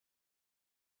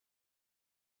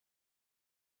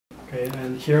Okay,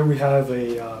 and here we have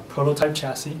a prototype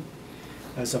chassis.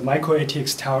 It's a Micro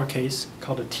ATX tower case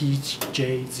called a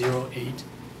TJ08-E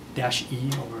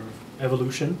or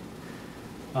Evolution.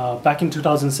 Back in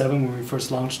 2007, when we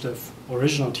first launched the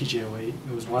original TJ08,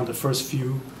 it was one of the first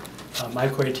few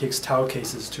Micro ATX tower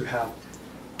cases to have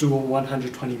dual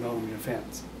 120mm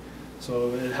fans.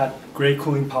 So it had great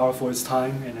cooling power for its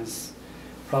time, and it's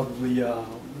probably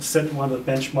set one of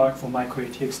the benchmark for Micro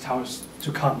ATX towers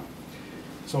to come.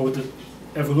 So with the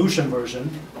Evolution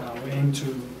version, we aim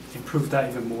to improve that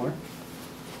even more.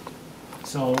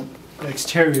 So the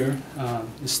exterior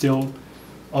is still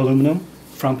aluminum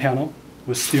front panel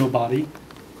with steel body,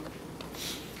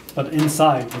 but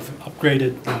inside we've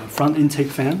upgraded the front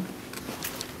intake fan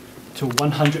to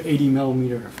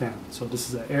 180mm fan. So this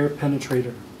is an air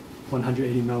penetrator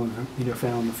 180mm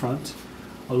fan on the front,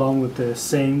 along with the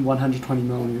same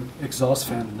 120mm exhaust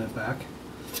fan in the back.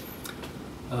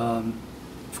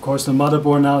 Of course, the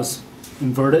motherboard now is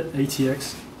inverted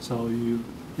ATX, so you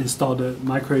install the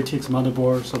Micro ATX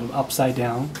motherboard sort of upside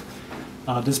down.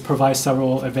 This provides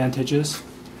several advantages.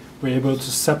 We're able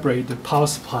to separate the power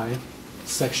supply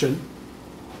section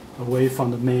away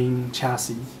from the main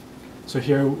chassis. So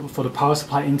here, for the power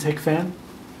supply intake fan,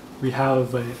 we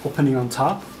have an opening on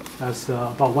top that's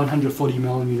about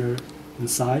 140mm in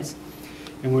size,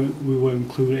 and we will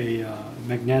include a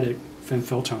magnetic fan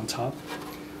filter on top,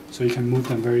 so you can move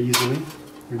them very easily.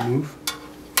 Remove,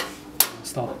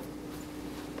 stop.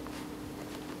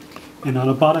 And on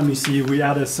the bottom, you see we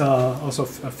added also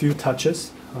a few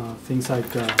touches, things like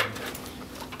the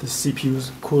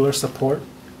CPU's cooler support.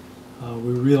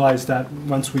 We realized that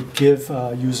once we give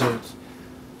users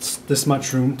this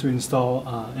much room to install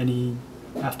any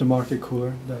aftermarket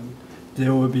cooler, then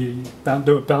there were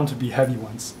bound to be heavy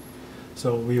ones.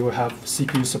 So we will have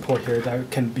CPU support here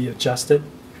that can be adjusted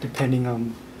depending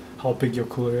on how big your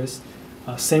cooler is.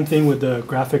 Same thing with the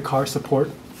graphic card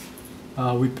support.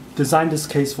 We designed this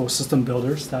case for system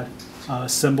builders that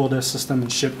assemble their system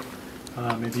and ship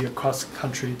maybe across the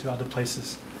country to other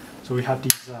places. So we have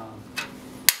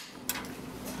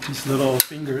these little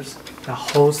fingers that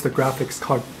holds the graphics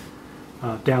card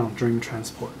down during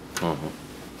transport.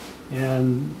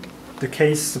 And the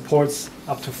case supports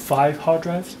up to 5 hard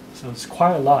drives, so it's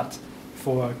quite a lot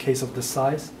for a case of this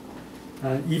size.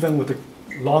 Even with the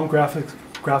long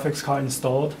graphics card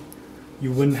installed,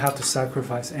 you wouldn't have to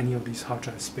sacrifice any of these hard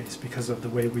drive space because of the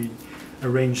way we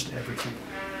arranged everything.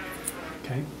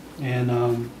 Okay, and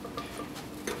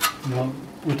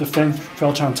with the fan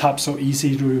filter on top so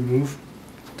easy to remove,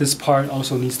 this part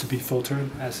also needs to be filtered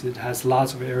as it has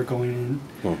lots of air going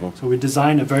in. So we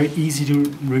designed a very easy to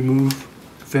remove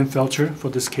fan filter for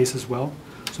this case as well.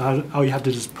 So all you have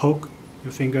to just poke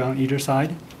your finger on either side,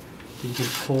 and you can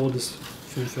pull this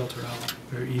fan filter out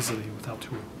very easily without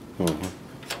tool. Okay,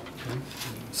 and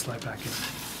slide back in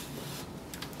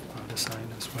on this side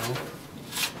as well.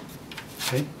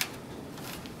 Okay.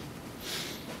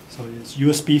 So it's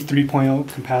USB 3.0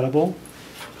 compatible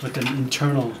with an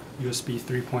internal USB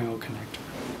 3.0 connector.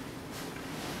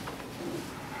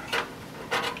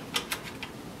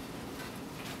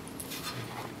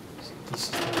 So this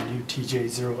is the new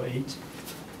TJ08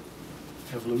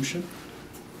 Evolution.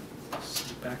 This is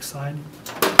the back side.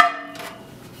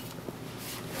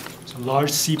 So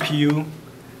large CPU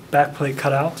backplate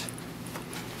cutout,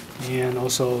 and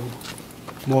also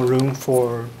more room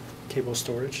for cable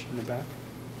storage in the back.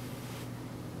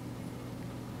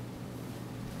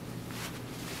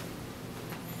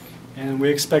 And we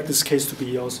expect this case to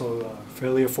be also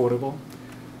fairly affordable.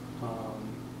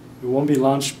 It won't be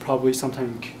launched probably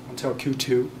sometime until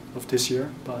Q2 of this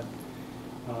year, but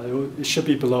it should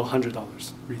be below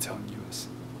 $100 retail in the US.